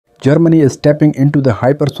Germany is stepping into the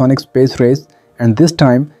hypersonic space race, and this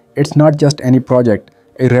time it's not just any project.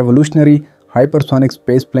 A revolutionary hypersonic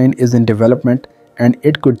spaceplane is in development, and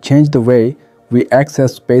it could change the way we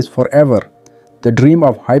access space forever. The dream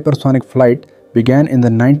of hypersonic flight began in the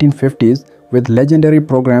 1950s with legendary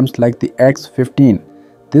programs like the X-15.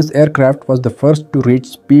 This aircraft was the first to reach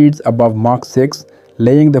speeds above Mach 6,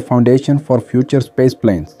 laying the foundation for future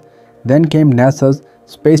spaceplanes. Then came NASA's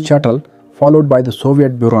Space Shuttle, followed by the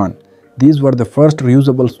Soviet Buran. These were the first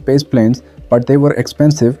reusable spaceplanes, but they were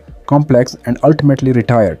expensive, complex, and ultimately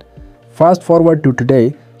retired. Fast forward to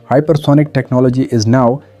today, hypersonic technology is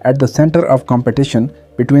now at the center of competition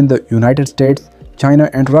between the United States, China,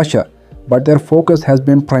 and Russia, but their focus has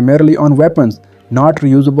been primarily on weapons, not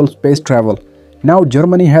reusable space travel. Now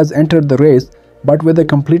Germany has entered the race, but with a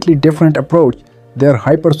completely different approach. Their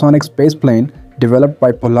hypersonic spaceplane, developed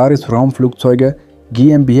by Polaris Raumflugzeuge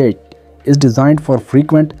GmbH, is designed for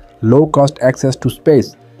frequent, low-cost access to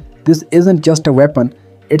space. This isn't just a weapon,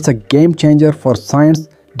 it's a game changer for science,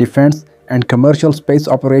 defense, and commercial space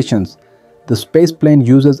operations. The spaceplane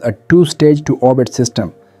uses a two-stage to orbit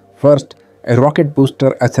system. First, a rocket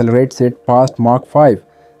booster accelerates it past Mach 5.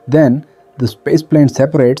 Then, the spaceplane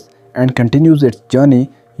separates and continues its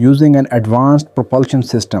journey using an advanced propulsion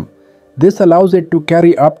system. This allows it to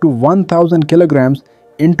carry up to 1,000 kilograms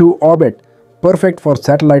into orbit, perfect for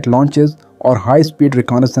satellite launches or high-speed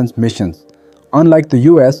reconnaissance missions. Unlike the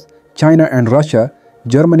US, China, and Russia,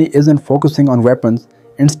 Germany isn't focusing on weapons.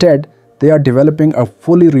 Instead, they are developing a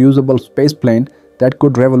fully reusable spaceplane that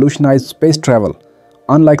could revolutionize space travel.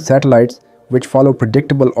 Unlike satellites, which follow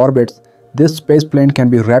predictable orbits, this spaceplane can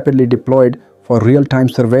be rapidly deployed for real-time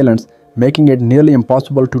surveillance, making it nearly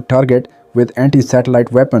impossible to target with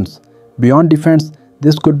anti-satellite weapons. Beyond defense,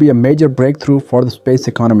 this could be a major breakthrough for the space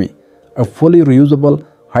economy. A fully reusable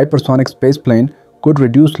hypersonic spaceplane could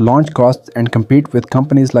reduce launch costs and compete with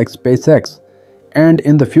companies like SpaceX. And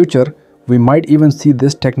in the future, we might even see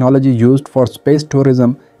this technology used for space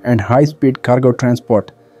tourism and high-speed cargo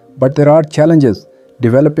transport. But there are challenges.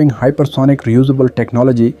 Developing hypersonic reusable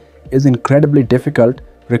technology is incredibly difficult,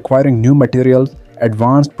 requiring new materials,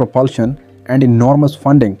 advanced propulsion, and enormous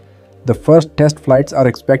funding. The first test flights are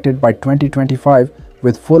expected by 2025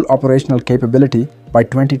 with full operational capability by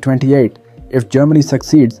 2028. If Germany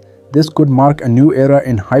succeeds, this could mark a new era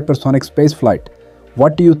in hypersonic spaceflight.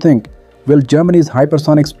 What do you think? Will Germany's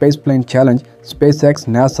hypersonic spaceplane challenge SpaceX,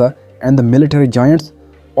 NASA, and the military giants?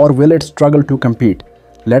 Or will it struggle to compete?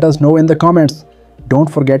 Let us know in the comments. Don't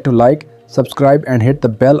forget to like, subscribe, and hit the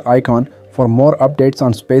bell icon for more updates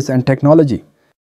on space and technology.